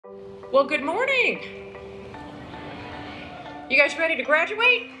Well, good morning. You guys ready to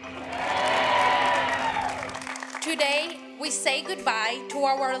graduate? Today, we say goodbye to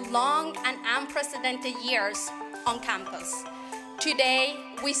our long and unprecedented years on campus. Today,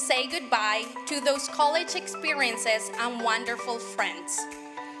 we say goodbye to those college experiences and wonderful friends.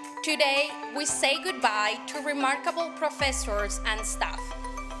 Today, we say goodbye to remarkable professors and staff.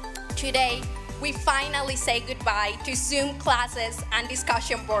 Today, we finally say goodbye to Zoom classes and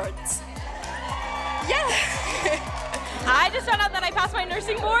discussion boards. Yeah! I just found out that I passed my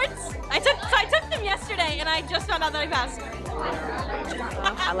nursing boards. I took them yesterday, and I just found out that I passed.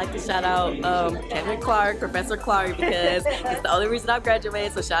 I'd like to shout out Kevin Clark, Professor Clark, because it's the only reason I've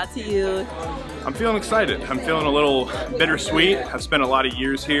graduated, so shout out to you. I'm feeling excited. I'm feeling a little bittersweet. I've spent a lot of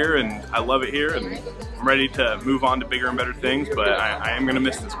years here, and I love it here, and I'm ready to move on to bigger and better things, but I am going to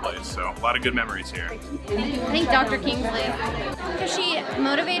miss this place, so a lot of good memories here. I think Dr. Kingsley, because she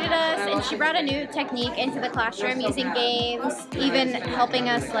motivated us and she brought a new technique into the classroom using games, even helping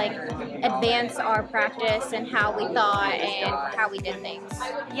us like advance our practice and how we thought and how we did things.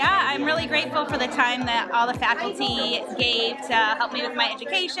 Yeah, I'm really grateful for the time that all the faculty gave to help me with my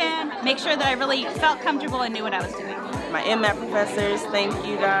education, make sure that I really felt comfortable and knew what I was doing. My MMAT professors, thank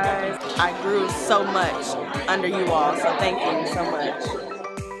you guys. I grew so much under you all, so thank you so much.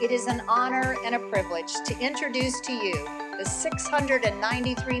 It is an honor and a privilege to introduce to you the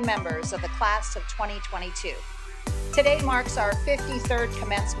 693 members of the class of 2022. Today marks our 53rd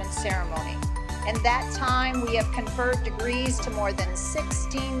commencement ceremony. In that time, we have conferred degrees to more than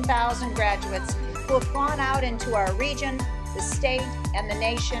 16,000 graduates who have gone out into our region, the state, and the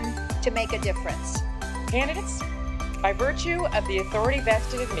nation to make a difference. Candidates, by virtue of the authority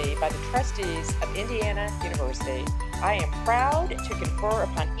vested in me by the trustees of Indiana University, I am proud to confer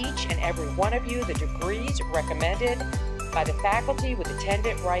upon each and every one of you the degrees recommended by the faculty with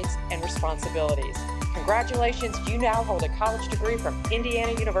attendant rights and responsibilities. Congratulations, you now hold a college degree from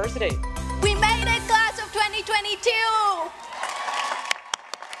Indiana University. We made it, class of 2022!